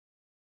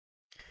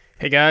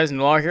Hey guys,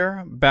 Noir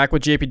here, back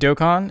with JP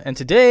Dokkan, and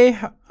today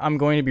I'm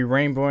going to be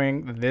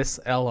rainbowing this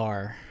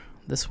LR.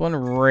 This one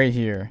right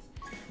here.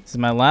 This is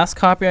my last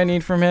copy I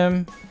need from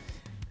him.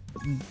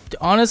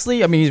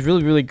 Honestly, I mean, he's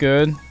really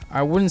good.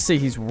 I wouldn't say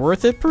he's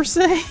worth it per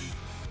se,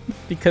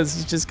 because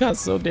he's just got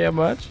so damn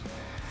much.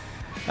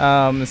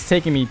 It's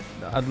taking me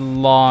a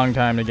long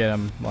time to get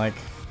him. Like,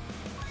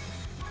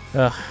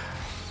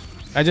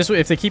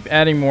 if they keep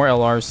adding more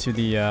LRs to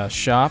the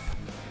shop,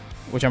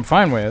 which I'm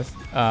fine with,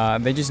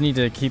 they just need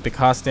to keep the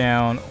cost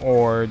down,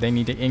 or they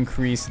need to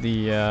increase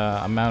the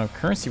amount of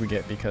currency we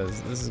get,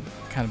 because this is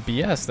kind of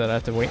BS that I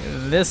have to wait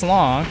this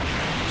long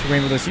to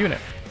rainbow this unit.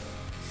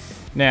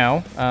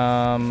 Now,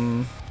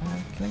 can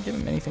I give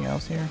him anything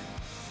else here?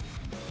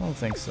 I don't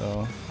think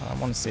so. I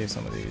want to save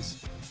some of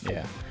these.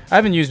 Yeah, I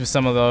haven't used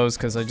some of those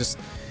because I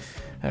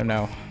don't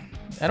know.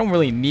 I don't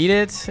really need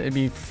it. It'd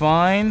be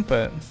fine,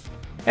 but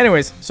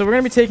anyways, so we're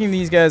gonna be taking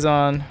these guys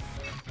on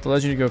the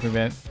Legendary Goku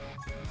event.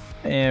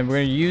 And we're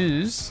going to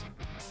use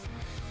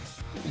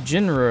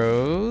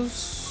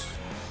Jinro's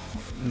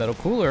Metal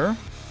Cooler.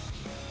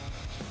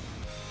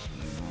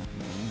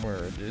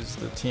 Where is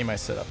the team I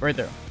set up? Right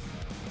there.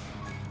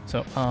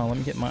 So let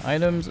me get my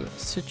items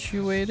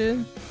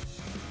situated.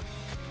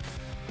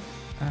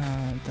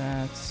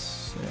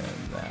 That's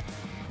that.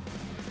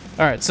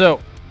 Alright, so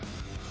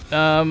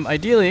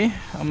ideally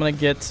I'm going to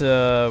get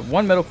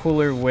one Metal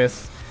Cooler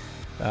with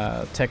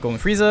Tech Golden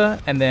Frieza,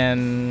 and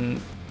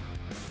then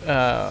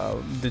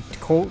the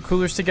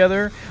coolers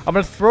together. I'm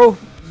gonna throw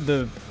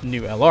the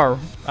new LR.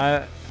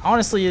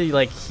 Honestly,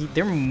 like,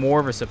 they're more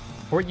of a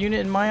support unit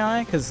in my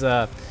eye, because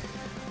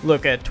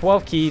look, at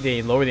 12 key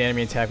they lower the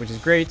enemy attack, which is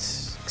great,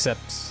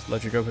 except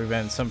Legendary Goku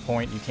event at some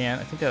point you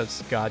can't. I think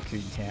that's God Q,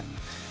 you can't.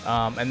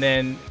 And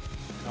then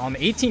on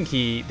the 18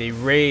 key they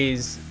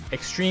raise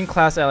extreme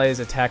class allies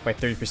attack by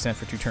 30%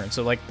 for 2 turns.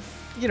 So, like,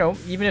 you know,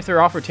 even if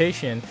they're off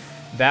rotation,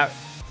 that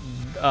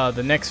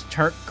the next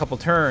couple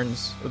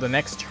turns, or the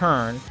next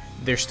turn,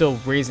 they're still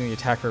raising the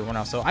attack for everyone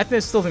else. So I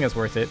still think it's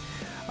worth it.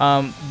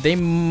 They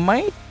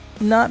might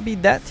not be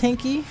that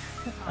tanky,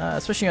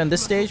 especially on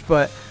this stage,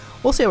 but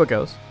we'll see how it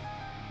goes.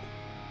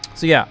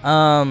 So yeah,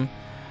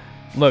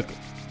 look,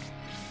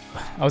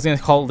 I was gonna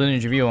call it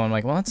Lineage Reveal. I'm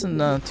like, well, that's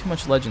too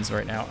much Legends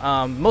right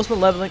now. Most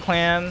Malevolent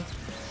Clan,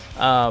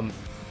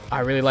 I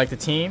really like the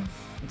team.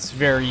 It's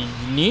very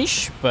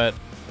niche, but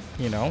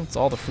you know, it's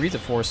all the Frieza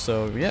Force,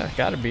 so yeah,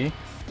 gotta be.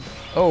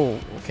 Oh,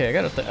 okay, I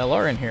got the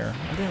LR in here.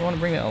 I didn't want to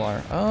bring the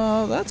LR.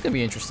 Oh, that's gonna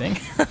be interesting.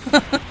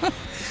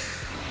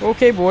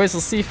 Okay, boys,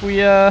 let's see if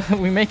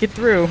we make it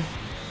through.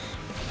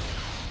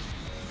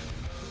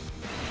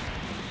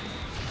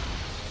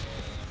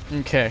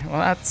 Okay, well,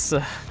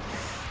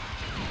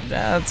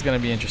 that's gonna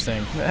be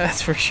interesting.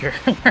 That's for sure.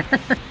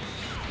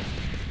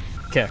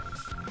 Okay.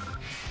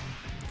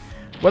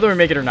 Whether we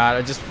make it or not,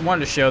 I just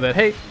wanted to show that,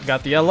 hey,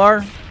 got the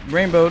LR,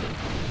 rainbowed.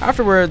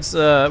 Afterwards,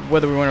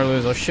 whether we win or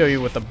lose, I'll show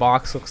you what the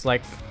box looks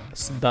like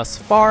thus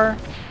far.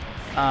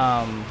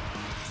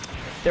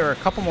 There are a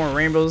couple more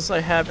rainbows I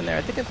have in there.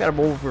 I think I've got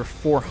over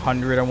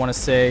 400, I want to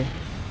say.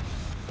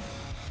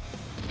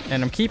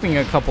 And I'm keeping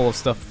a couple of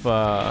stuff,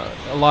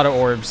 a lot of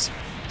orbs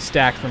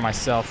stacked for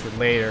myself for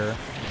later.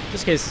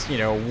 Just in case, you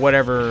know,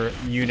 whatever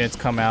units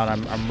come out,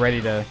 I'm ready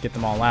to get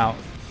them all out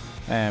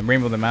and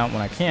rainbow them out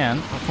when I can.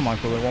 Oh, come on,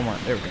 cooler, one more.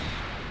 There we go.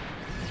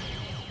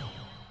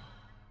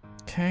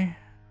 Okay.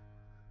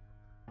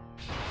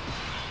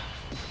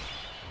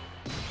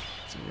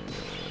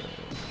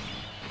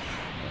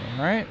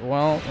 Alright,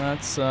 well,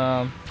 that's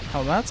how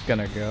that's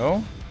gonna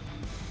go.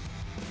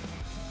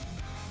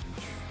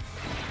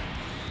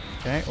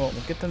 Okay, well,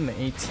 we'll get them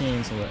to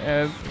 18 so that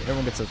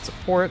everyone gets a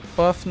support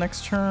buff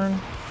next turn.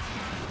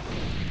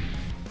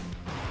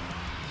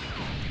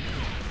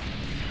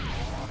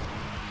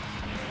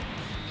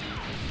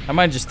 I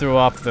might just throw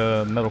off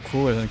the Metal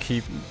Coolers and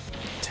keep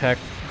Tech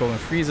Golden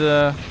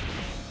Frieza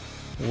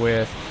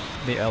with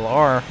the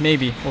LR.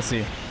 Maybe, we'll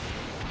see.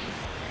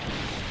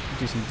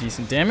 Do some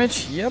decent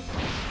damage, yep.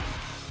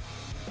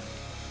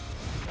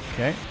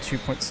 Okay,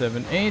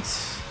 2.78.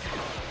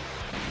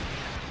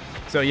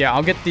 So yeah,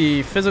 I'll get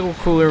the physical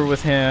cooler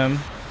with him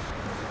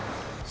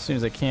as soon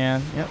as I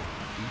can. Yep,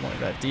 want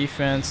that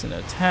defense and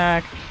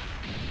attack.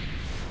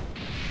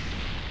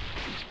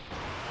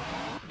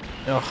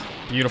 Oh,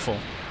 beautiful.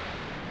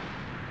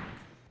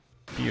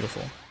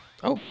 Beautiful.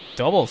 Oh,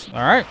 doubles,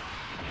 all right.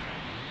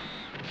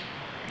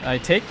 I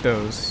take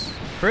those.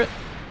 Crit,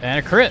 and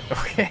a crit,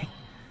 okay.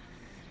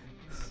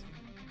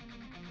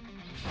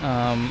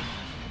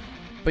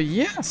 But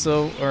yeah,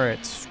 so, alright.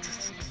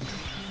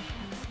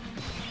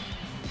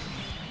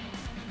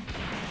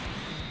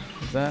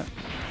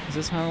 Is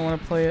this how I want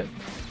to play it?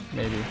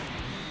 Maybe.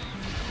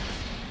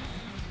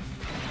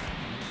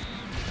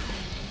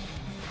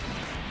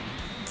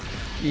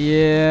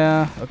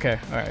 Yeah,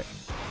 okay, alright.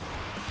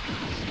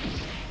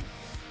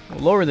 We'll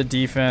lower the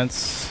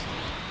defense.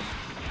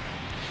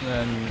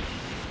 Then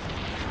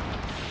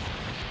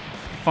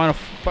final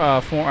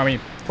form,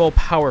 full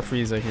power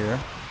Frieza here.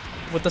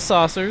 With the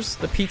saucers,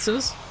 the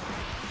pizzas.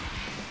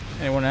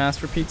 Anyone ask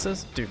for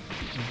pizzas? Dude,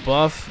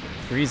 buff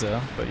Frieza.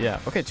 But yeah,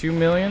 okay, 2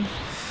 million.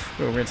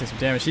 Oh, we're gonna take some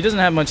damage. He doesn't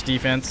have much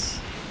defense.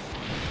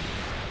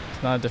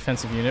 It's not a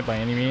defensive unit by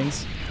any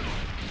means.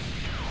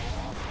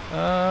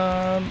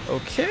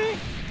 Okay.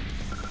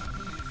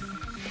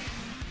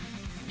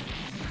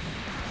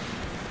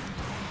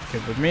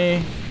 Good with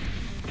me.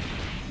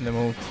 And then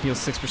we'll heal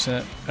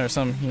 6%, or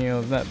some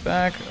heal that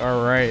back.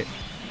 Alright.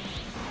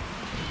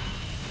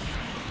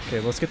 Okay,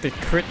 let's get the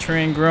crit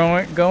train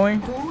going.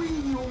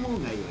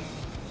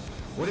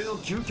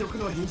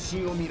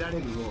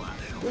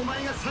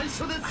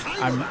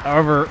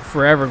 I'm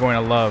forever going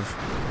to love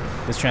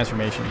this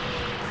transformation.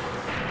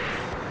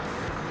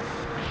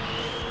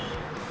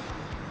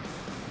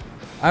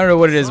 I don't know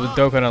what it is with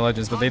Dokkan and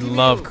Legends, but they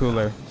love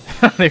Cooler.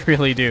 They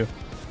really do.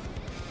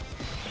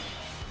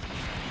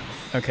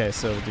 Okay,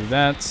 so we'll do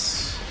that.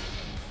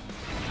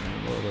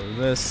 A little bit of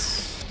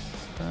this.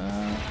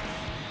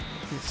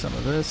 Do some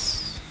of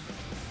this.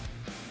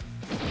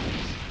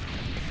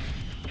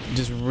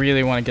 Just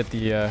really want to get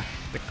the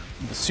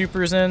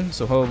supers in,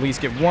 so he'll at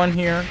least get one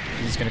here.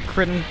 He's gonna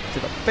crit him to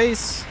the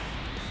face.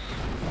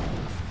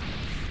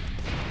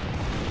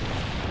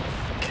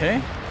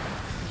 Okay,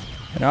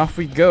 and off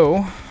we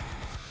go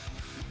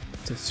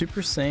to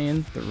Super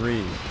Saiyan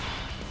 3.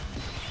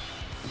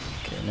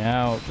 Okay,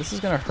 now this is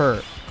gonna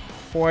hurt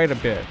quite a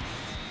bit.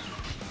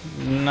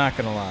 Not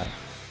gonna lie.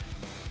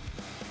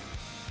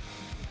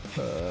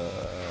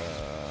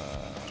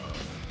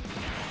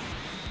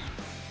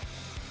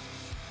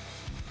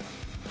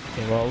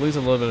 Okay, well, I'll lose a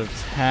little bit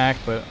of attack,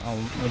 but I'll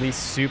release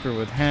super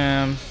with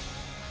him.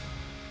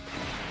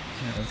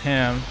 And with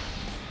him.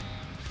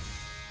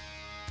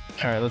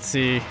 Alright, let's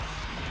see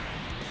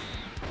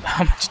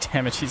how much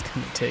damage he's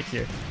going to take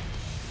here.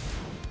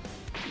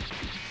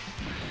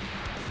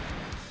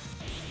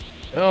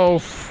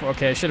 Oh,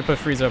 okay, I should have put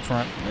Frieza up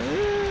front.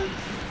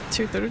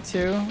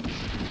 232.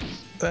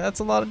 That's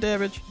a lot of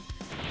damage.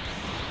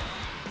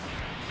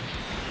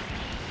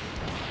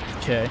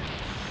 Okay.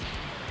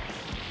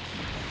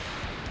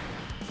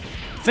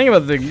 The thing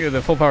about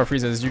the full power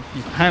Frieza is you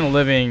kind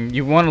of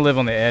you want to live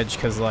on the edge,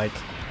 because like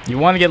you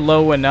want to get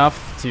low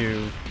enough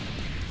to,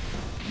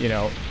 you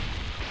know,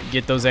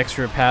 get those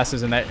extra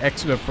passes and that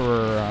extra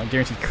for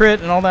guaranteed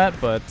crit and all that,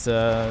 but you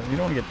don't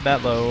want to get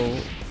that low.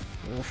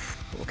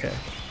 Oof, okay.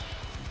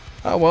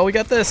 Oh well, we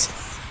got this.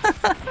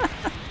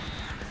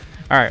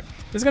 All right,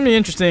 this is gonna be an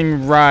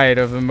interesting ride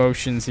of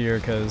emotions here,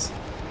 because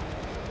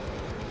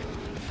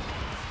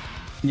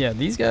yeah,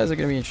 these guys are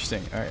gonna be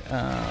interesting. All right,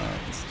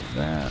 let's do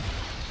that.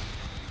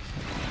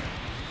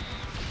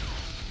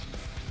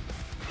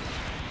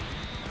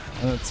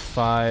 That's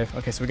 5.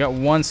 Okay, so we got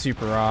 1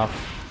 super off.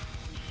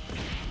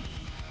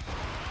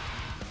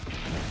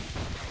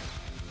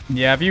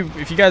 Yeah, if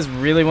you guys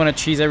really want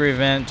to cheese every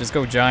event, just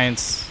go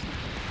Giants.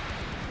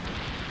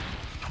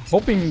 I'm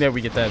hoping that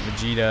we get that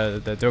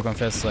Vegeta, the Dokkan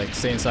Fest, like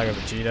Saiyan Saga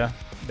Vegeta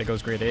that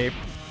goes grade 8.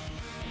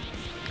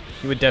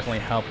 He would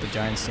definitely help the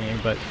Giants team,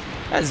 but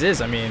as is,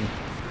 I mean,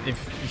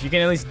 if you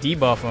can at least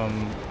debuff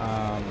him,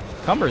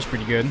 Cumber is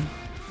pretty good.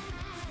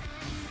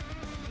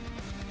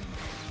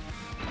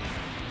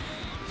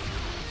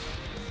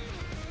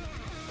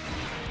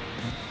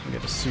 We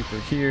get a super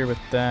here with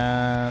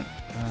that.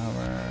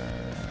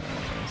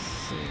 Let's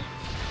see.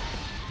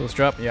 Let's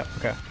drop. Yep.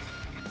 Okay.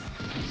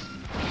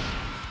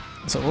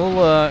 So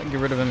we'll get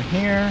rid of him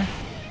here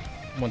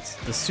once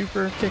the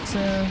super kicks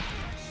in.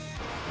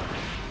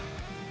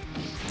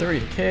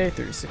 30k,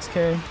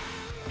 36k.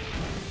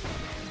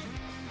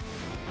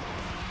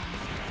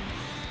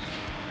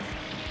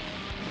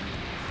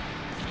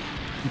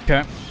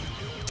 Okay.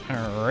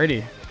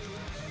 Alrighty.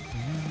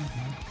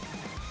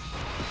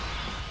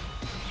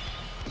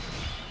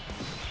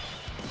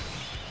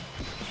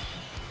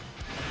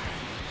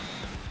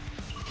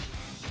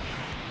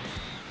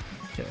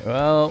 Okay,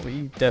 well,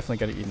 we definitely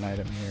got to eat an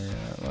item here.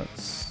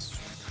 Let's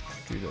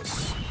do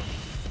this.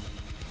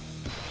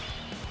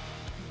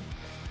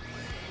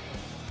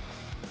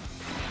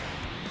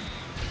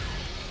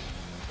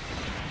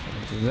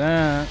 Do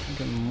that.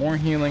 Get more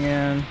healing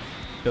in.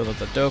 Build up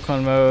the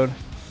Dokkan mode.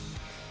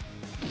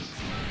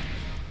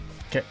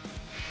 Okay.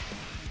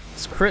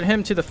 Let's crit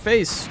him to the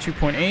face.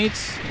 2.8.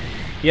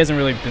 He hasn't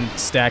really been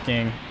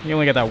stacking. He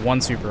only got that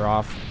 1 super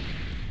off.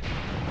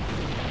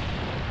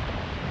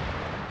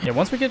 Yeah,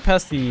 once we get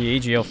past the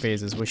AGL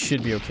phases, we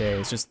should be okay.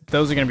 It's just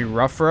those are going to be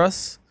rough for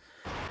us.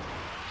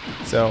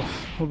 So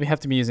we'll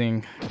have to be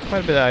using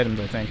quite a bit of items,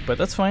 I think. But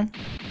that's fine.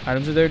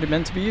 Items are there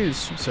meant to be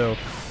used. So,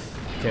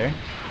 okay.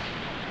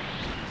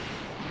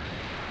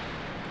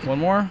 One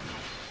more.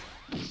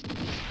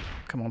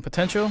 Come on,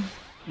 potential.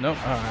 Nope.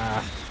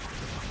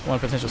 One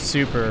potential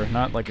super,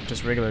 not like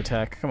just regular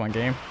attack. Come on,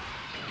 game.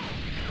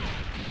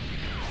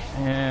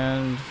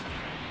 And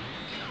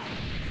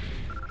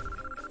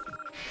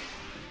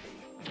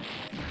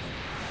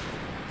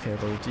okay,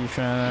 low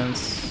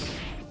defense.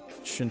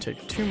 Shouldn't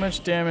take too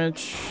much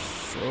damage.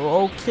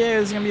 Okay,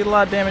 there's gonna be a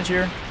lot of damage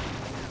here.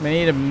 I'm gonna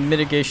need a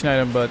mitigation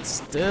item, but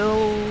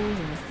still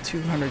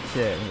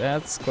 200k.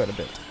 That's quite a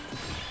bit.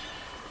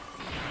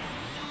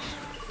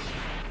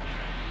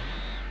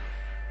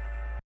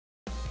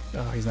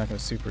 Oh, he's not gonna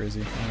super, is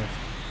he? Oh,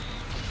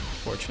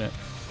 fortunate.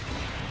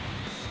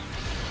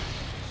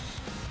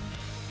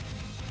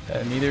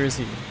 Neither is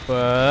he.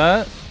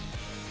 But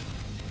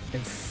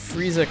if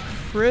Frieza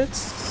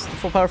crits, the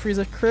full power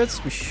Frieza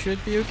crits, we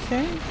should be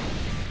okay.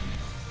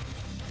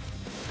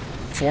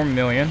 4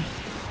 million.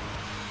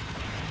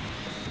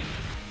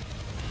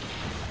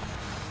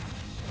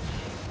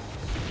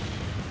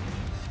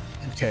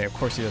 Okay, of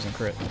course he doesn't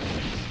crit.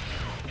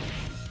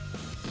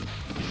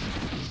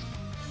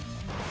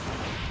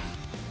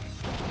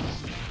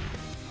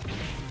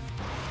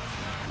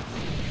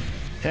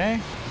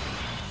 Okay.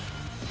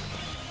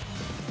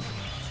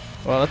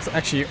 Well, that's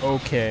actually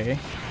okay.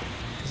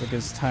 Because it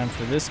gives time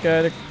for this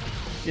guy to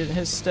get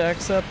his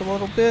stacks up a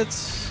little bit.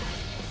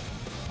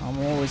 I'm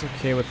always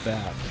okay with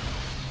that.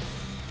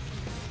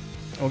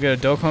 We'll get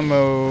a Dokkan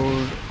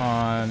mode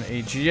on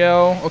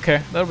AGL.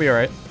 Okay, that'll be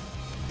alright.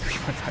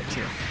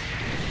 3.52.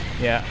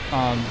 Yeah,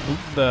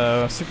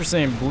 the Super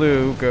Saiyan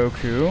Blue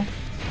Goku.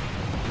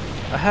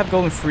 I have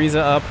Golden Frieza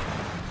up,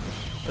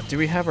 but do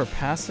we have our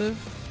passive?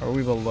 Or are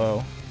we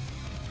below?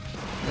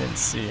 I didn't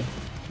see.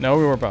 No,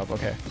 we were above.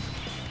 Okay.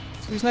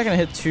 So he's not gonna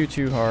hit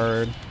too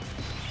hard,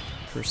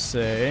 per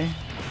se.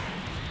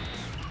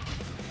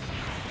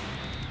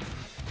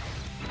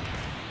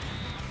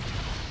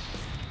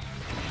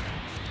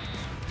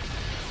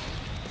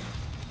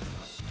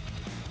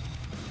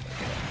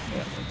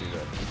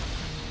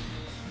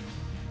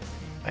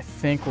 I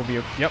think we'll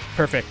be... Yep,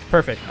 perfect,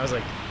 perfect. I was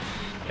like,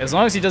 as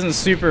long as he doesn't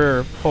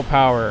super full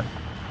power,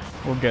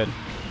 we're good.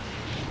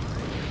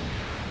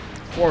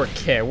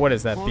 4K, what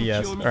is that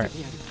BS? Alright,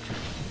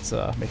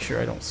 let's make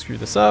sure I don't screw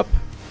this up.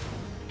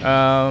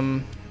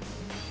 No,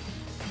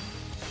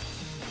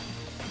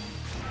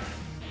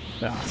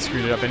 I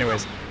screwed it up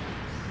anyways.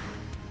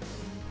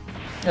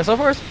 Yeah, so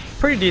far it's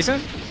pretty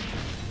decent.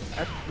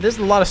 There's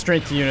a lot of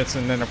strength units,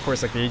 and then of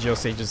course like the AGL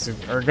stages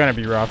are gonna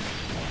be rough.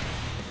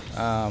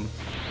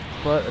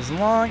 But as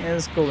long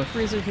as Golden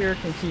Frieza here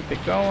can keep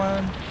it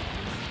going.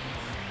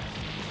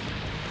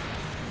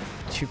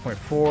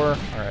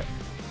 2.4. Alright.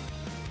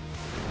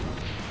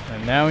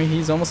 And now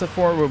he's almost at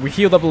 4. We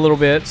healed up a little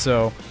bit,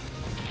 so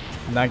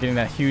not getting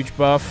that huge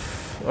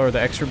buff or the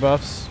extra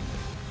buffs.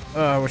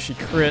 I wish he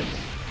crit.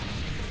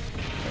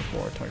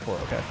 24,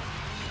 okay.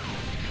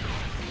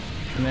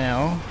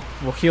 Now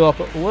we'll heal up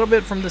a little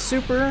bit from the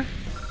super.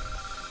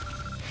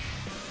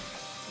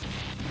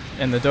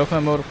 And the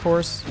Dokkan mode, of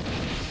course.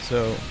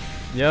 So,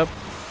 yep.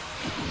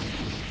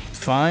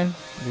 Fine.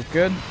 We're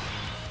good.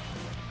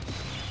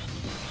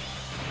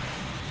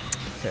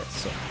 Okay,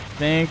 so I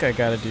think I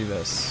gotta do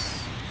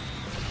this.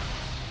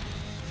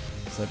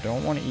 Because I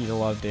don't want to eat a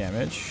lot of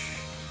damage.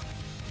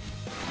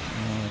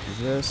 I'm gonna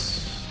do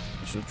this.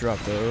 I should drop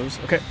those.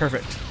 Okay,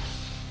 perfect.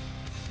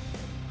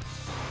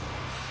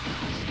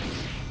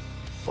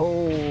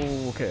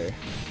 Oh, okay.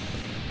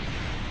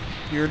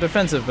 You're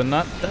defensive, but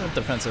not that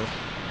defensive.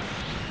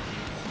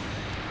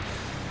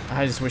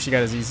 I just wish he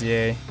got his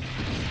EZA.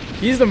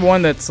 He's the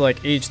one that's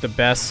like aged the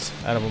best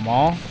out of them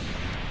all.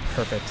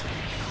 Perfect.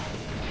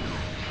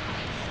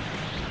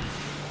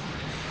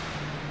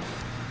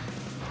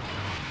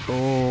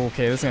 Oh,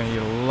 okay, this is gonna need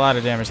a lot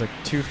of damage, like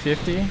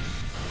 250. I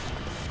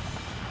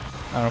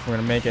don't know if we're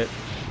gonna make it.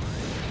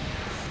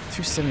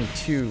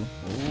 272.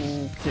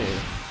 Okay.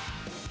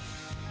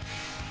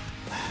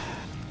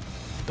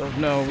 Don't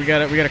know. We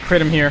gotta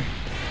crit him here.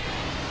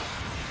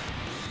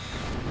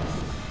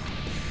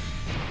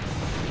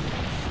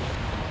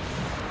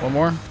 One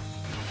more.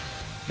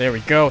 There we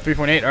go.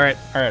 3.8. Alright.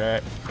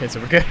 Alright. Okay, so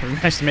we're good. We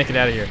managed to make it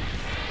out of here.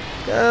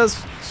 Because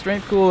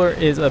Strength Cooler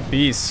is a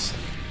beast.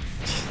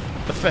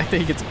 The fact that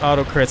he gets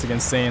auto crits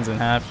against Saiyans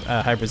and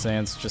Hyper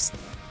Saiyans just...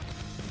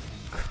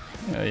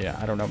 yeah,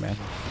 I don't know, man.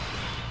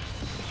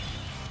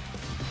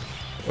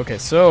 Okay,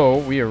 so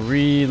we are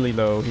really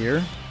low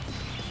here.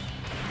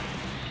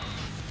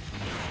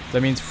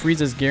 That means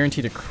Frieza's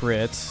guaranteed a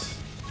crit.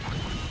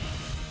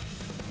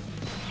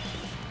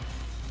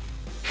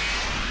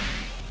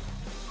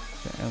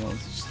 Okay,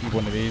 let's just eat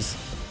one of these.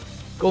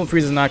 Golden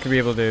Frieza's not going to be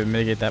able to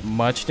mitigate that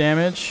much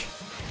damage.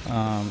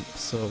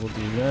 So we'll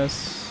do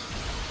this.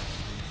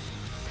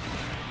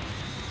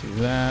 Do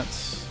that.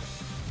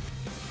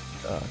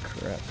 Oh,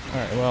 crap.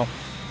 Alright, well.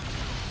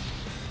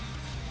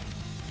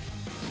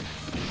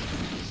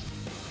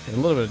 Okay, a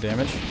little bit of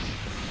damage.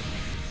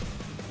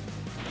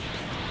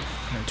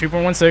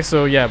 2.16,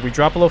 so yeah, we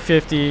drop below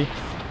 50.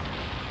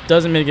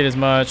 Doesn't mitigate as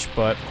much,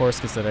 but of course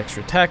gets that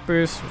extra attack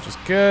boost, which is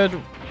good.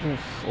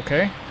 Oof,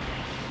 okay.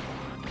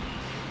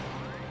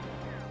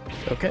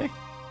 Okay.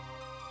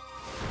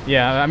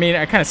 Yeah, I mean,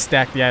 I kind of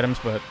stacked the items,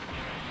 but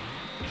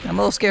I'm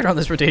a little scared on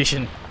this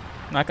rotation.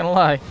 Not gonna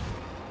lie.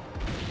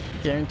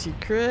 Guaranteed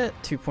crit,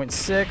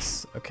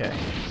 2.6. Okay.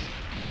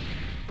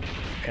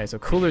 Okay, so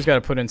Cooler's got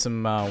to put in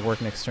some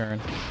work next turn.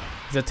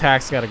 His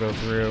attack's got to go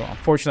through.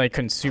 Unfortunately, I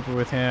couldn't super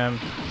with him.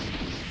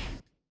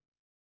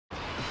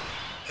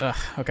 Ugh,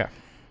 okay.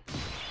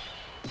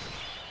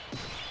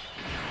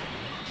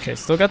 Okay,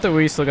 still got the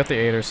Wii, still got the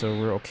Aider, so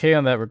we're okay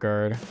on that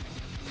regard.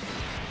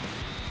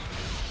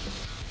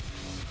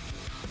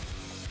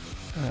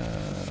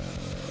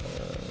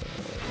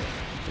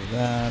 Do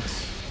that.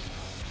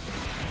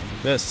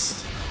 Do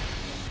this.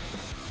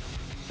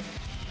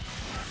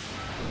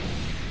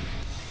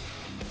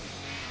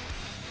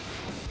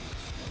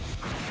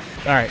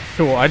 Alright,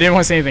 cool. I didn't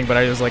want to say anything, but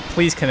I was like,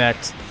 please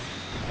connect.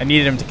 I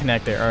needed him to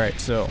connect there. Alright,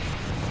 so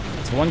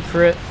it's one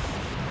crit.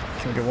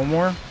 Can we get one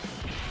more?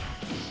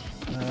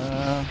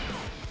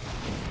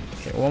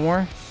 Okay, one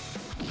more.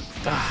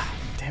 Ah,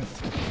 damn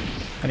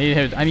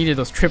it. I needed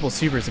those triple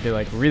supers to get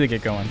like really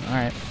get going.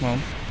 Alright, well.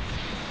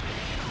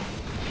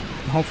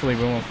 Hopefully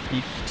we won't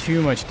eat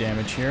too much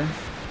damage here.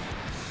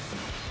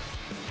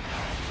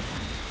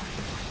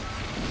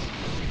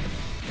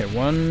 Okay,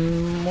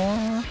 one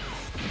more.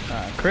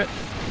 Crit.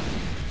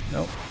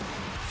 Nope.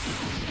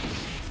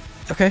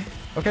 Okay,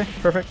 okay,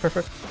 perfect,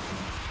 perfect.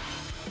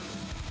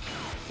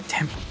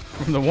 Damn.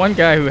 From the one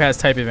guy who has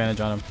type advantage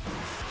on him.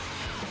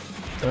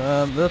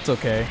 That's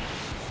okay.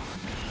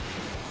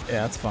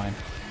 Yeah, that's fine.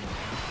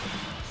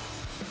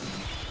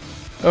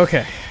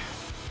 Okay.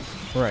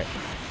 Right.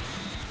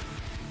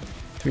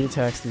 3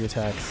 attacks, 3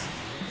 attacks.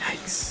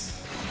 Yikes.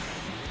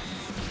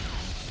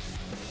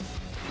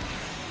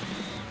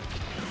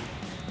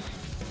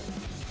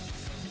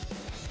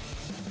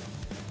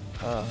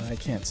 I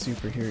can't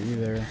super here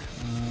either.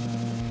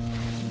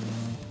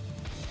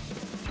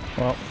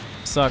 Well,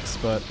 sucks,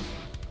 but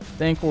I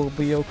think we'll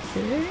be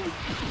okay.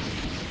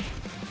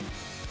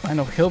 I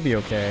know he'll be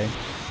okay.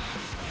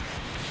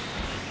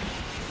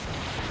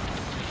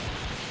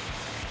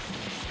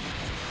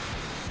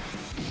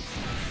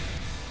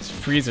 It's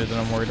Freezer that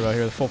I'm worried about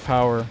here, the full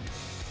power.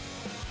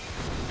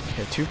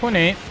 Okay,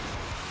 2.8.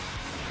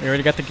 We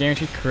already got the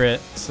guaranteed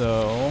crit,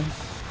 so...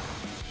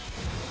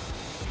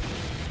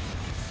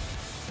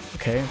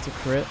 Okay, it's a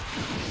crit.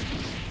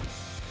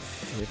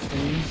 50.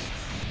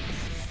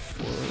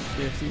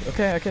 450.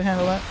 Okay, I can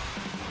handle that.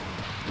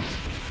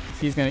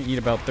 He's gonna eat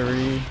about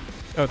 30.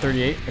 Oh,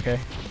 38. Okay.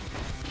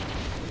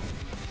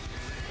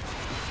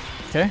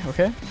 Okay,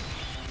 okay.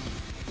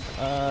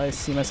 I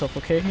see myself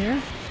okay here.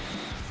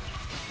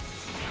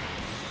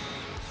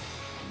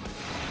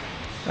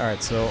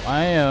 Alright, so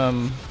I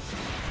am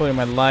putting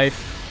my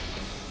life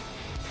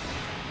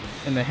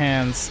in the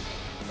hands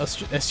of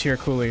S-tier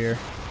Cooler here.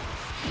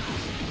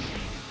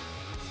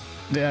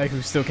 Yeah,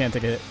 who still can't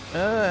take a hit.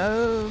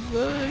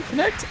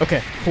 Connect?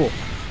 Okay, cool.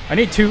 I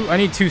need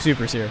two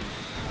supers here.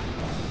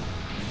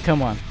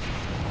 Come on.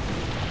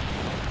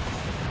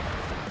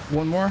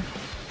 One more.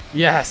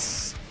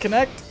 Yes.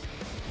 Connect.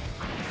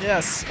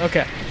 Yes.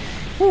 Okay.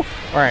 Whew.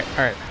 Alright,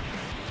 alright.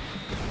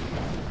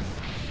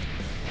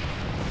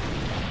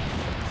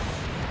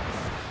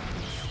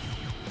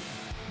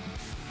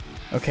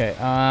 Okay,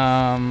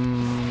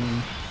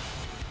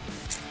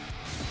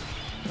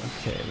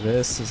 okay,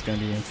 this is gonna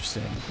be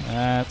interesting.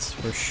 That's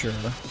for sure.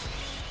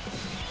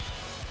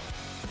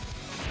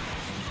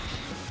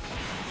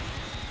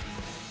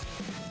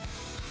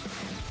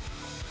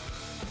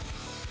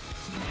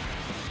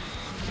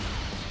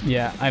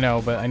 Yeah, I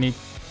know, but I need...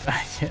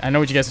 I know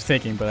what you guys are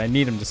thinking, but I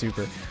need him to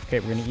super.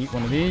 Okay, we're gonna eat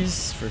one of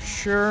these for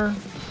sure.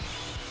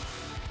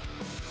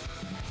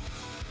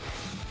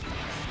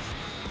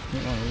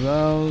 Eat one of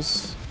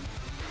those.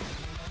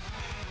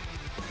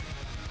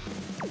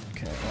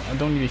 Okay, well, I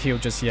don't need to heal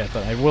just yet,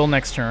 but I will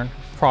next turn,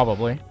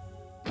 probably.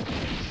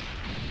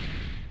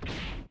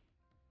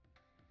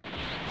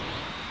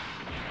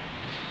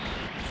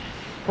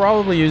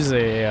 Probably use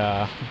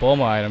a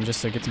Bulma item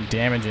just to get some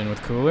damage in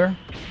with Cooler.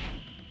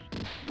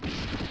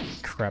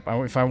 Crap,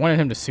 if I wanted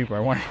him to super, I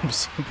wanted him to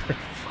super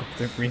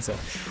the Frieza.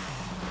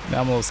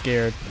 Now I'm a little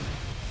scared.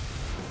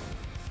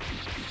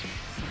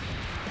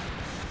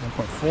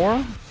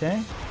 1.4,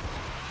 okay.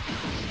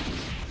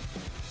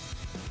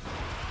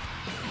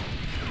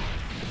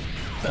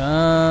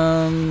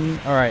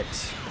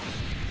 Alright.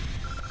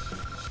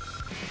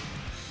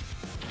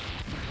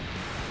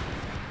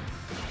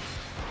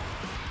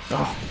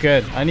 Oh,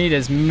 good. I need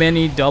as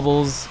many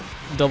doubles,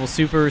 double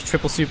supers,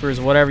 triple supers,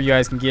 whatever you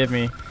guys can give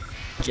me.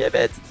 Give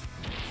it!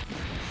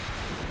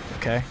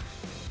 Okay.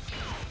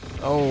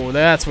 Oh,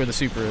 that's where the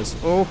super is.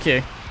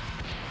 Okay.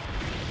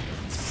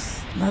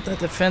 Not that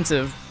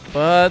defensive,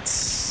 but...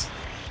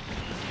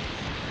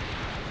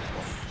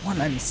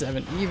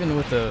 197, even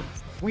with the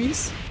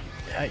Whis?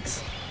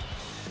 Yikes.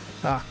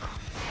 Ah,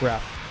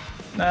 crap.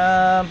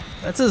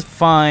 That's just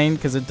fine,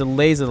 because it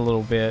delays it a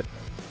little bit.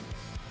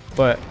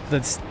 But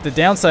the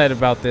downside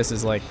about this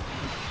is, like,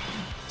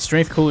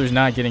 Strength Cooler's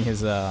not getting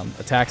his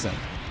attacks in.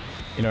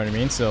 You know what I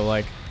mean? So,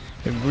 like,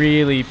 it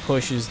really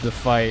pushes the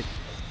fight.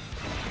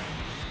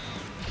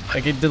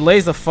 Like, it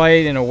delays the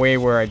fight in a way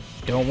where I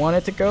don't want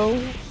it to go,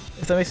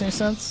 if that makes any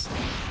sense.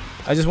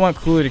 I just want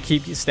Cooler to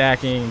keep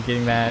stacking and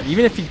getting that.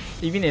 Even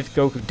if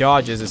Goku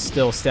dodges, it's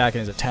still stacking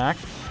his attack.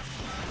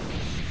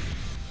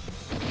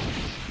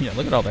 Yeah,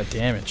 look at all that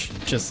damage.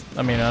 Just,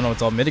 I mean, I know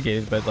it's all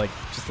mitigated, but, like,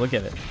 just look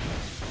at it.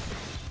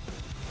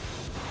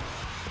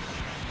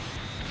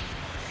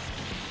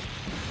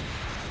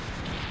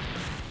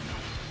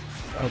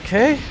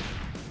 Okay.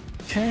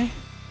 Okay.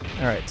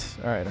 Alright.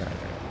 Alright.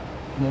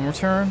 One more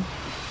turn.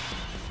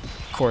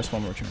 course,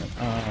 one more turn.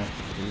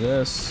 Do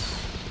this.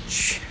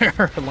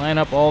 Sure, line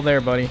up all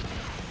there, buddy.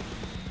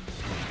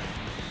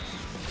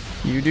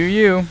 You do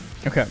you.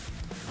 Okay.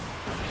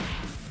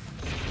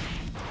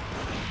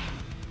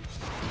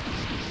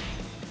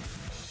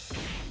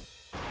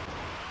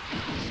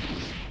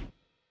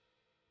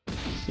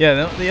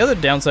 Yeah, the other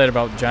downside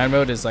about giant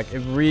mode is like it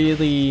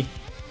really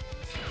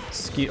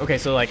okay,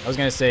 so like I was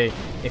gonna say,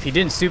 if he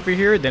didn't super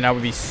here, then I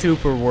would be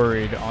super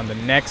worried on the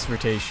next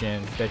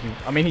rotation that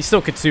I mean, he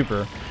still could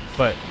super,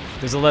 but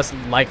there's a less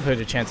likelihood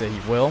or chance that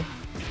he will.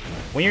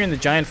 When you're in the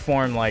giant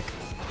form, like,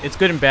 it's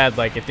good and bad.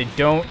 Like, if they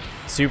don't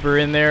super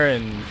in there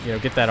and, you know,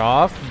 get that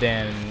off,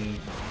 then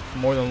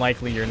more than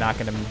likely you're not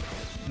gonna,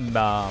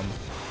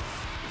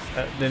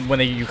 then when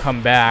you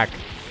come back,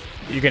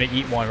 you're gonna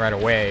eat one right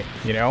away,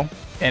 you know?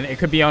 And it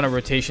could be on a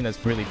rotation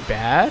that's really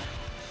bad.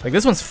 Like,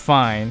 this one's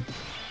fine.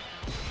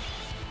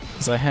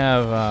 Because I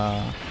have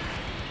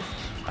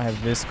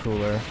this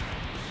cooler.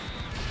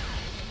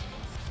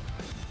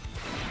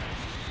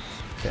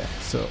 Okay,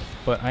 so,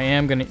 but I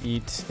am gonna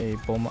eat a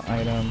Bulma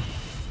item.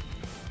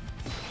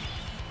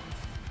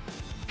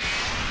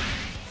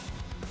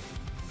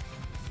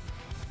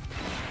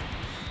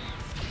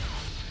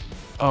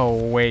 Oh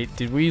wait,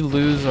 did we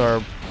lose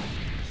our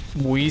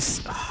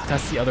Whis? Oh,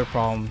 that's the other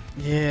problem.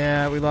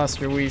 Yeah, we lost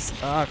your Whis.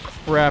 Ah, oh,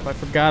 crap, I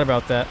forgot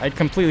about that. I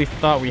completely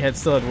thought we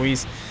still had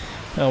Whis.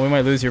 Oh, we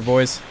might lose here,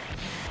 boys.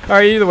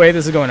 Alright, either way,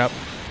 this is going up.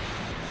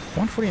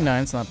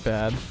 149 is not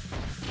bad.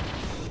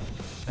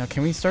 Now,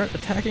 can we start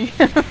attacking?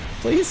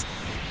 Please?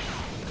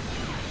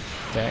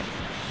 Okay.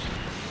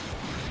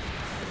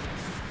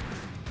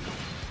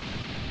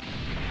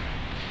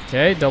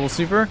 Okay, double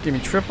super. Give me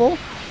triple.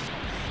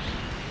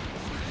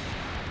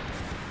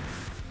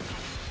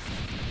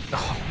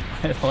 Oh,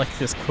 I like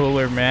this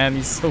cooler, man.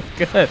 He's so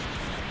good.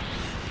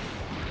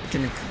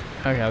 Give me...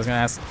 Okay, I was gonna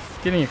ask.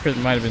 Getting a crit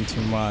might have been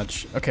too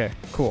much. Okay,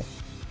 cool.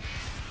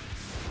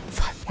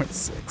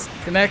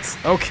 5.6. Connects.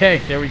 Okay,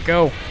 there we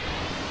go.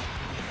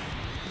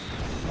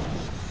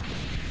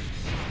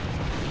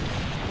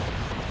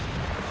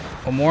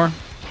 One more.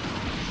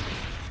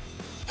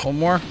 One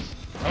more.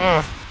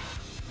 Ugh.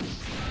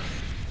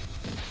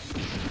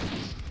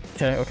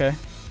 Okay, okay.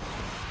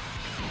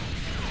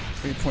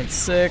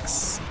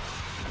 3.6.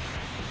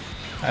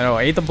 I know,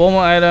 I ate the Bulma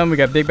item. We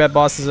got big bad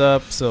bosses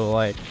up, so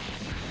like...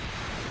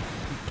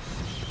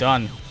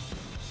 Done.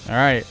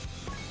 Alright.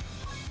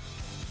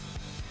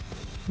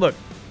 Look,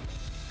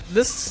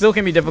 this still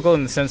can be difficult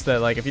in the sense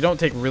that, like, if you don't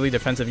take really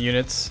defensive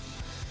units,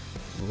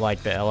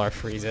 like the LR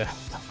Frieza,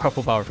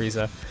 Purple Power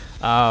Frieza,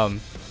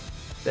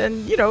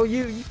 then, you know,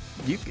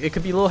 it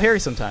could be a little hairy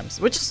sometimes,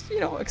 which is,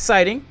 you know,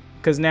 exciting,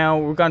 because now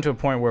we've gotten to a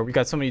point where we've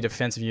got so many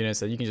defensive units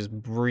that you can just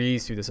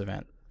breeze through this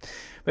event.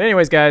 But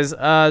anyways, guys,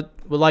 would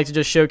like to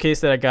just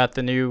showcase that I got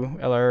the new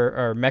LR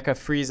or Mecha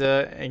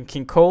Frieza and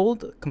King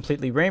Cold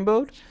completely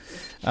rainbowed.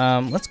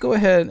 Let's go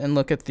ahead and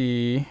look at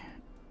the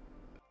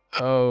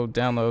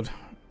download.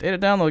 Data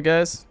download,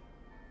 guys.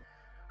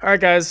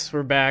 Alright, guys,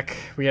 we're back.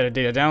 We had a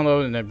data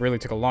download, and it really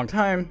took a long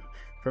time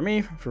for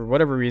me, for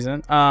whatever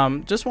reason.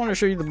 Just want to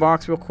show you the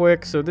box real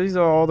quick. So these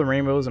are all the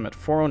rainbows. I'm at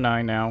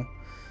 409 now.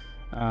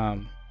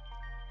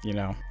 You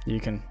know,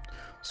 you can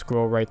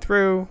scroll right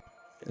through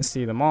and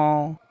see them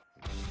all.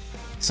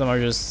 Some are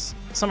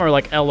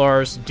like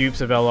LRs,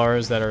 dupes of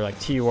LRs that are like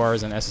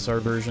TURs and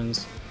SSR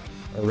versions,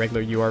 or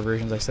regular UR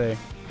versions, I say.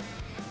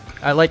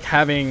 I like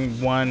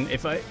having one,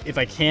 if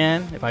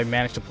I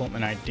manage to pull them,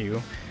 and I do.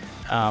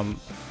 I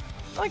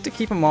like to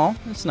keep them all.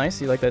 It's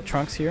nice. You like that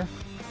Trunks here,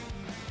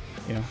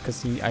 you know,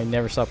 because I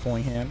never stop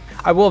pulling him.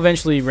 I will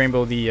eventually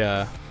rainbow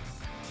the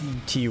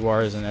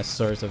TURs and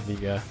SSRs of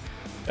the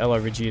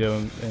LR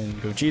Vegeta and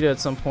Gogeta at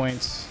some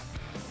point.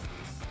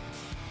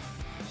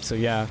 So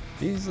yeah,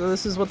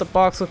 this is what the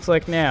box looks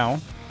like now,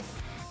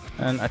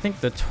 and I think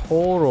the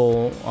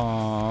total,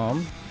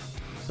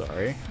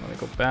 sorry, let me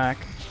go back,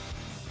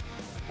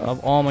 of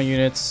all my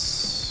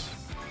units,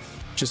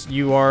 just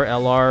UR,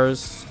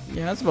 LRs,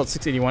 yeah, that's about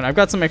 681. I've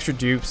got some extra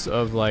dupes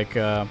of like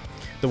the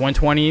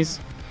 120s,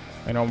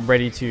 and I'm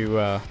ready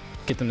to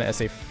get them to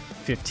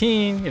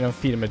SA15, you know,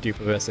 feed them a dupe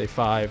of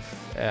SA5,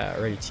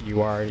 ready to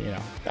UR, you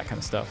know, that kind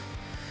of stuff.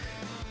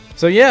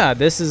 So yeah,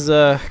 this is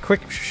a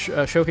quick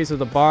showcase of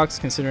the box,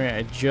 considering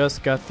I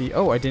just got the...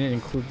 Oh, I didn't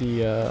include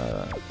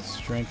the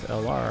Strength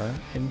LR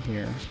in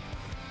here.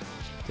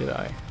 Did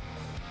I?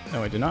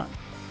 No, I did not.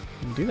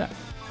 Didn't do that.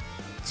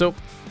 So,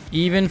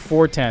 even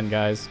 410,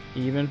 guys.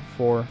 Even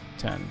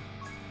 410.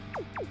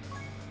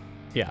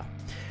 Yeah.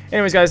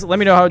 Anyways, guys, let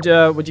me know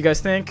how what you guys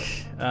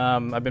think.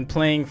 I've been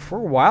playing for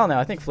a while now.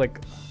 I think for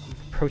like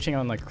approaching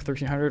on like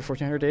 1,300,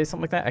 1,400 days,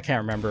 something like that. I can't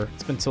remember.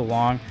 It's been so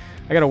long.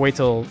 I gotta wait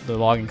till the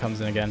login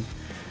comes in again.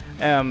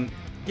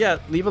 Yeah,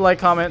 leave a like,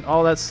 comment,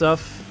 all that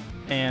stuff,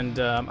 and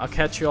I'll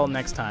catch you all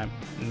next time.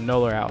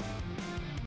 Nolar out.